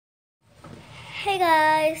Hey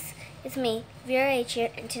guys, it's me, Vera H here,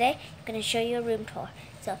 and today I'm going to show you a room tour.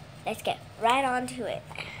 So let's get right on to it.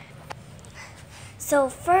 So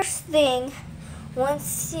first thing,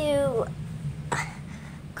 once you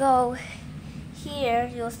go here,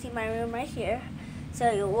 you'll see my room right here. So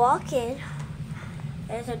you walk in,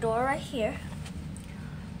 there's a door right here.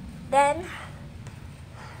 Then,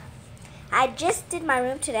 I just did my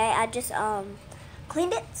room today. I just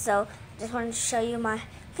cleaned it, so just wanted to show you my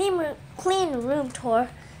clean room tour.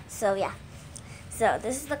 So yeah, so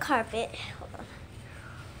this is the carpet.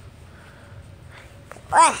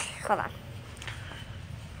 Hold on.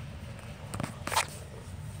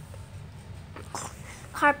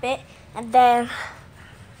 Carpet, and then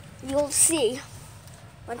you'll see,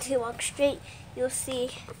 once you walk straight, you'll see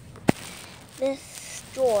this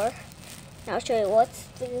drawer. Now I'll show you what's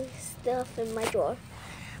the stuff in my drawer.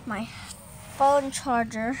 My phone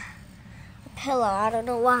charger, a pillow, I don't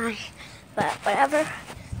know why, but whatever.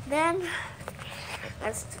 Then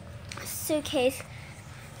that's a suitcase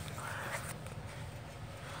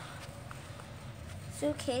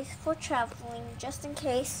for traveling, just in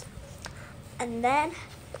case. And then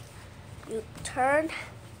you turn,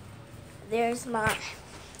 there's my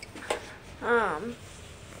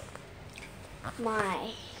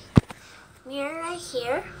mirror right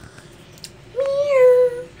here.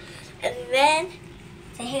 Mirror. And then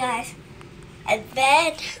say hey guys. And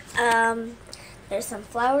then there's some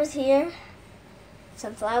flowers here.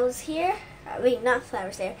 Some flowers here. Wait, not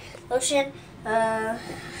flowers there. Lotion.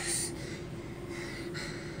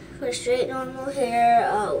 For straight normal hair.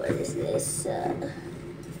 Oh, what is this?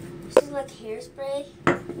 This is like hairspray.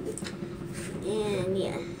 And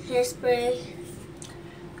yeah, hairspray.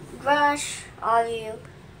 Brush. Olive.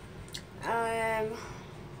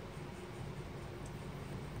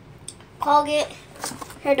 Colgate,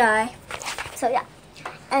 hair dye. So yeah,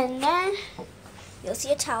 and then you'll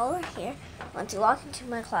see a towel right here. Once you walk into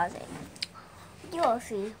my closet, you will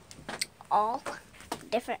see all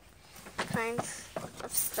different kinds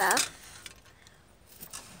of stuff.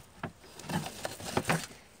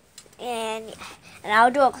 And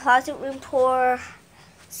I'll do a closet room tour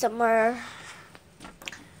somewhere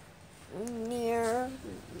near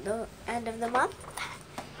the end of the month.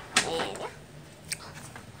 And yeah.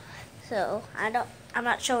 So I'm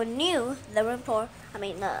not showing you the room tour,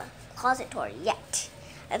 the closet tour yet.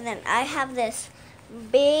 And then I have this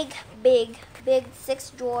big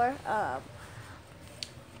 6 drawer,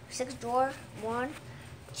 1,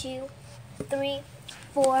 2, 3,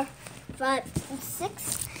 4, 5, and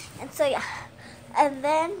 6. And so yeah. And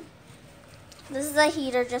then this is a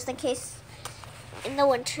heater just in case in the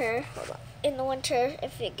winter,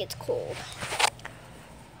 if it gets cold.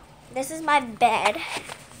 This is my bed.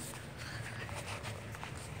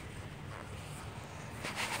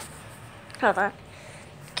 Hold on.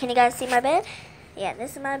 Can you guys see my bed? Yeah,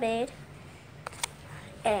 this is my bed.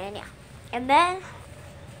 And yeah. And then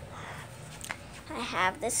I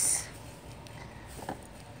have this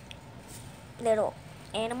little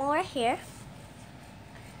animal right here.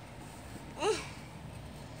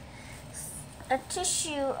 A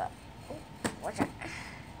tissue. What's that?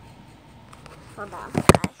 Hold on, guys.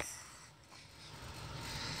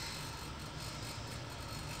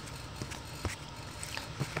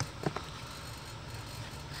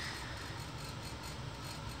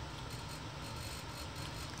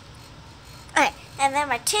 Alright, and then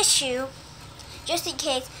my tissue, just in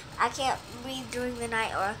case I can't breathe during the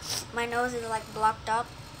night or my nose is like blocked up.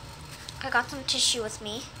 I got some tissue with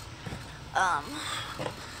me.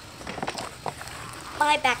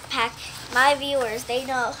 My backpack, my viewers, they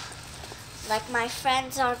know. Like my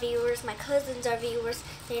friends are viewers, my cousins are viewers.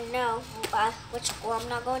 They know which school I'm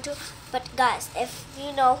not going to. But guys, if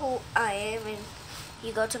you know who I am and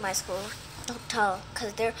you go to my school, don't tell,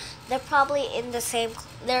 cause they're probably in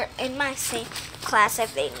they're in my same class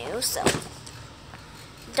if they knew. So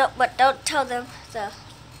don't tell them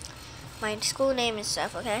my school name and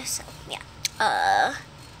stuff. Okay, so yeah.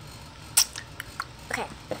 Okay.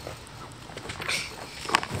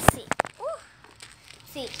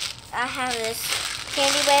 See, I have this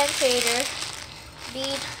candy band creator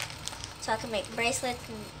bead, so I can make bracelets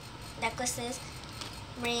and necklaces,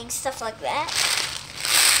 rings, stuff like that.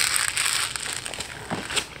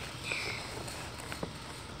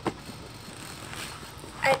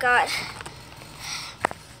 I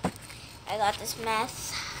got this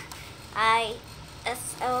math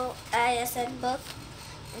ISN book,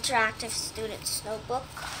 interactive students notebook.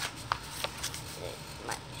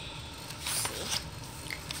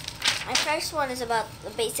 My first one is about the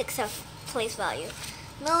basics of place value.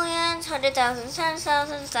 Millions, 100,000,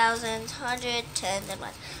 10,000, thousands, 100, 10, and 1.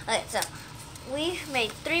 Okay, so we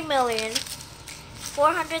made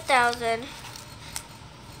 3,400,000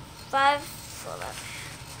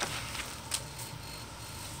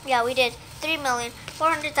 Yeah, we did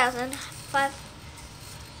 3,400,000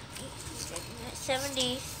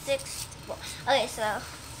 76. Okay, so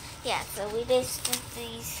yeah, so we did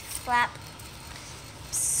these flap.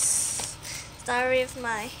 Sorry if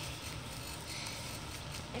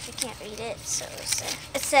you can't read it. So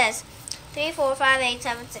it says 3, 4, 5, 8,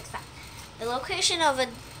 7, 6, 5. The location of the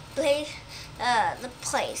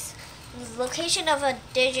location of a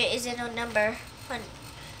digit is in a number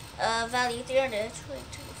value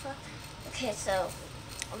 325. Okay, so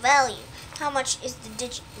value. How much is the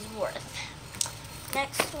digit is worth?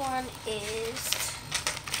 Next one is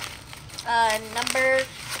number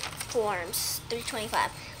forms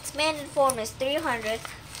 325. Expanded form is 300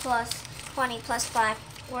 plus 20 plus 5.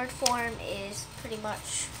 Word form is pretty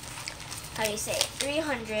much, how do you say it?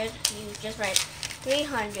 300, you just write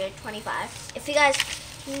 325. If you guys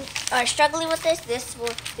are struggling with this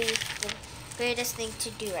will be the greatest thing to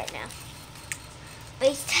do right now.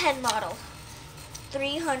 Base 10 model,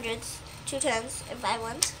 300s, 2 10s, and 5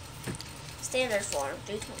 1s. Standard form,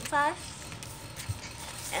 325.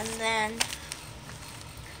 And then,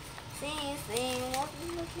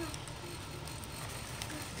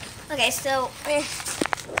 okay, so, there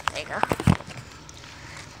you go.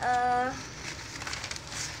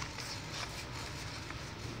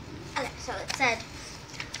 Okay, so it said,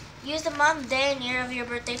 use the month, day, and year of your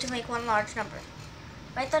birthday to make one large number.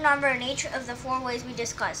 Write the number in each of the 4 ways we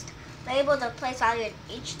discussed. Label the place value in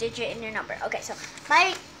each digit in your number. Okay, so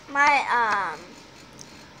my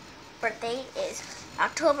birthday is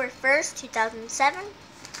October 1st, 2007.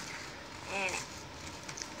 And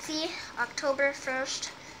see, October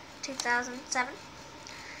 1st, 2007.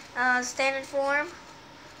 Standard form,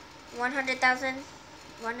 100,000,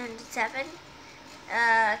 107.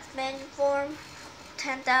 Expanded form,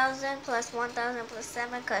 10,000 plus 1,000 plus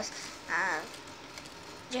 7, because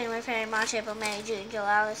January, February, March, April, May, June,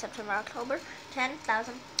 July, August, September, October.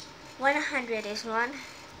 10,000. 100 is 1,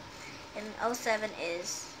 and 07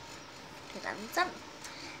 is 2007.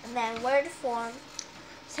 And then word form,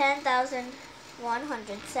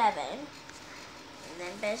 10,107. And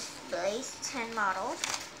then base 10 model.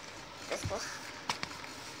 This book.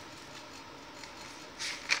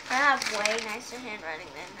 I have way nicer handwriting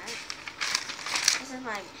than that. This is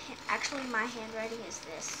actually my handwriting is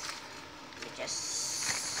this. Let me just.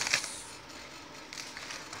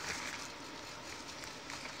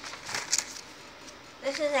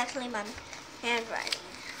 This is actually my handwriting.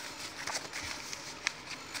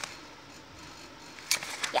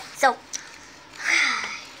 Yeah, so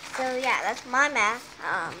yeah, that's my math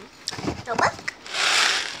notebook.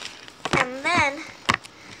 And then,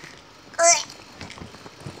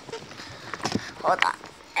 hold on,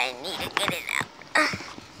 I need to get it out.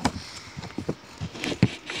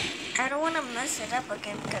 I don't want to mess it up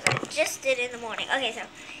again because I just did it in the morning. Okay, so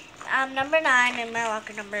number 9 in my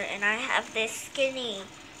locker number, and I have this skinny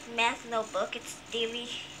math notebook. It's the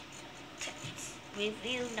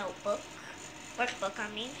review notebook, workbook I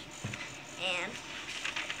mean, and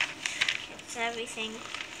it's everything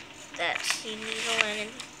that you need to learn in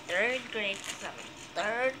 3rd grade. Because I'm in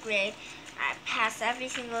 3rd grade, I pass every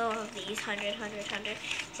single one of these 100, 100, 100.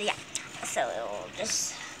 So yeah, so it will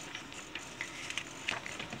just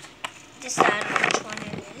decide which one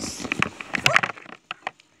it is.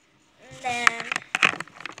 And then,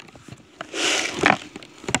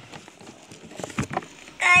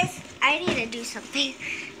 guys, I need to do something.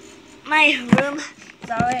 My room is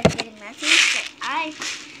already getting messy, so I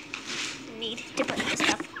need to put the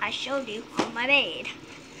stuff I showed you on my bed.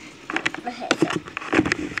 Okay, so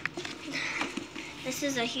this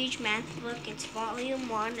is a huge math book. It's volume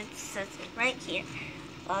 1. It says it right here,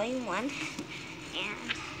 volume 1, and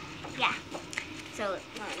yeah. So it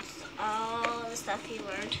learns all the stuff you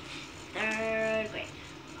learned 3rd grade.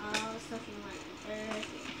 All the stuff you learned in 3rd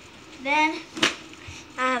grade. Then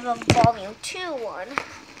I have a volume 2 one,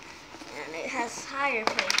 and it has higher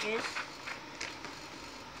pages.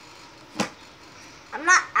 I'm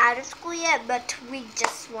not out of school yet, but we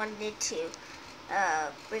just wanted to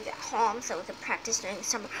bring it home so we could practice during the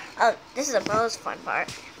summer. Oh, this is the most fun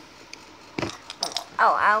part.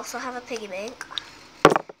 Oh, I also have a piggy bank.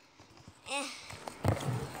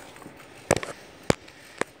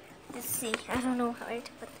 Let's see, I don't know how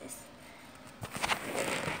to put this.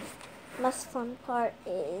 Most fun part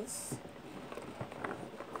is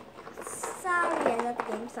Sorry, I love the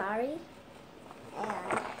game Sorry.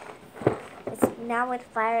 And it's now with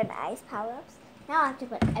fire and ice power-ups. Now I have to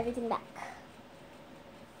put everything back.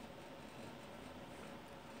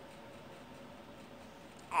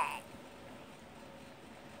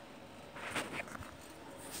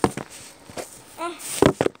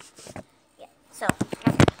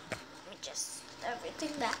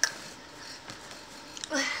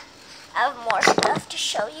 have more stuff to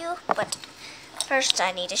show you, but first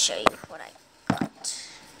I need to show you what I got.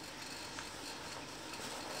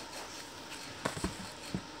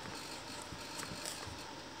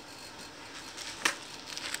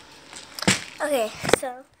 Okay,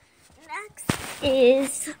 so next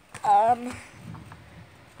is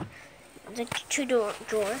the two-door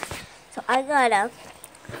drawer. So I got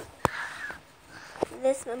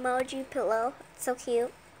this emoji pillow. It's so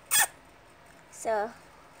cute. So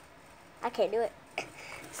I can't do it.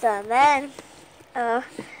 So then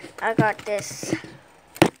I got this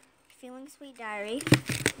Feeling Sweet diary,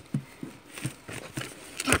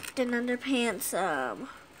 Captain Underpants,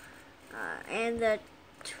 and the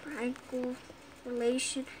Tranquil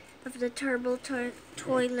Relation of the Turbo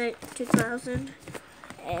Toilet 2000.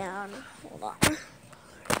 And hold on,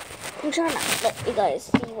 I'm trying to let you guys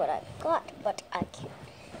see what I got, but I can't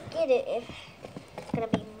get it if it's gonna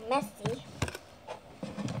be messy.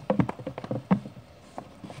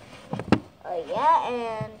 Oh yeah,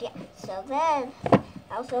 and yeah. So then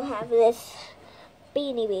I also have this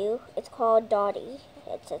Beanie Boo. It's called Dottie.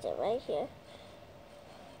 It says it right here.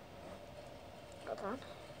 Hold on.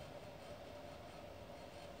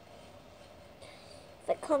 If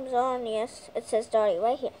it comes on, yes, it says Dottie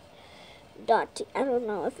right here. Dottie. I don't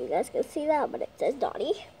know if you guys can see that, but it says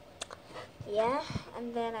Dottie. Yeah,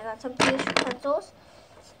 and then I got some tissue pencils.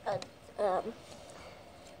 What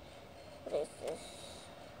is this?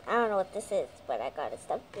 I don't know what this is, but I got a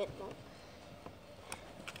stuffed animal.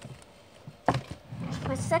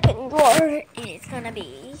 My second drawer is gonna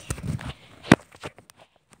be.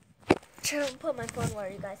 Try to put my phone where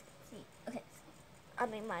you guys can see. Okay, I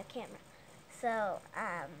mean my camera. So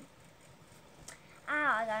I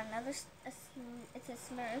got another. It's a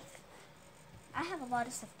Smurf. I have a lot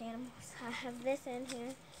of stuffed animals. I have this in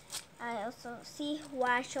here. I also see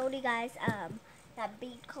why I showed you guys that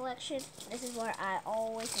bead collection. This is where I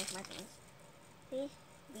always make my things. See,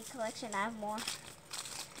 bead collection. I have more,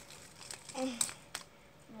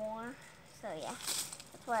 more. So yeah,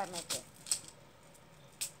 that's why I make it.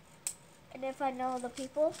 And if I know the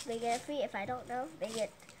people, they get it free. If I don't know, they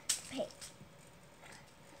get paid.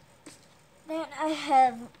 Then I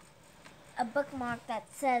have a bookmark that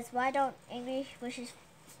says, "Why don't angry wishes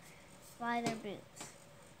fly their boots?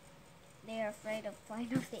 They are afraid of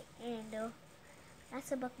flying off the handle."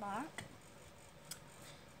 That's a bookmark.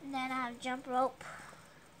 And then I have a jump rope,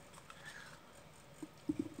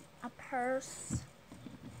 a purse.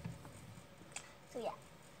 So yeah,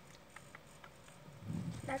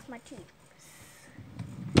 that's my two.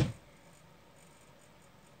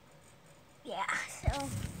 Yeah, so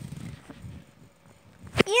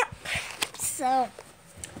yep. So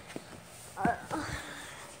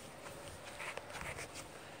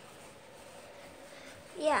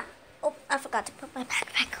yeah. Oh, I forgot to put my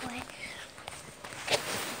backpack away.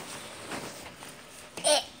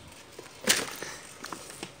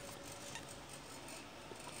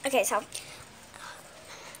 Okay, so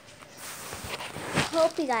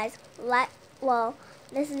hope you guys like. Well,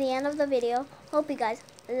 this is the end of the video. Hope you guys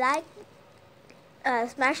like.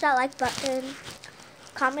 Smash that like button.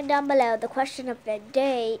 Comment down below. The question of the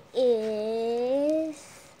day is,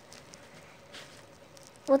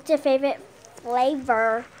 what's your favorite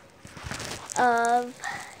flavor of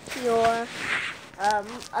your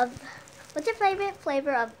what's your favorite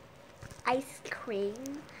flavor of ice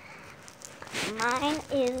cream? Mine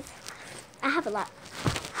is, I have a lot.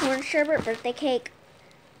 Orange sherbet, birthday cake,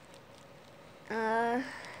 orange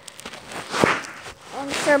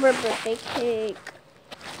sherbet, birthday cake.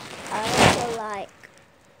 I also like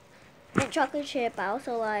mint chocolate chip. I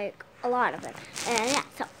also like a lot of it. And yeah,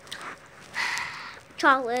 so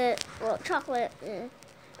chocolate, well, chocolate,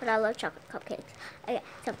 but I love chocolate cupcakes. Okay,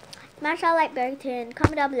 so smash that like button,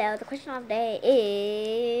 comment down below. The question of the day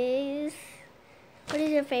is, what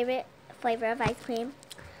is your favorite flavor of ice cream?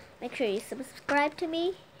 Make sure you subscribe to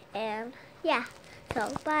me, and yeah, so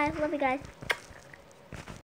bye, love you guys.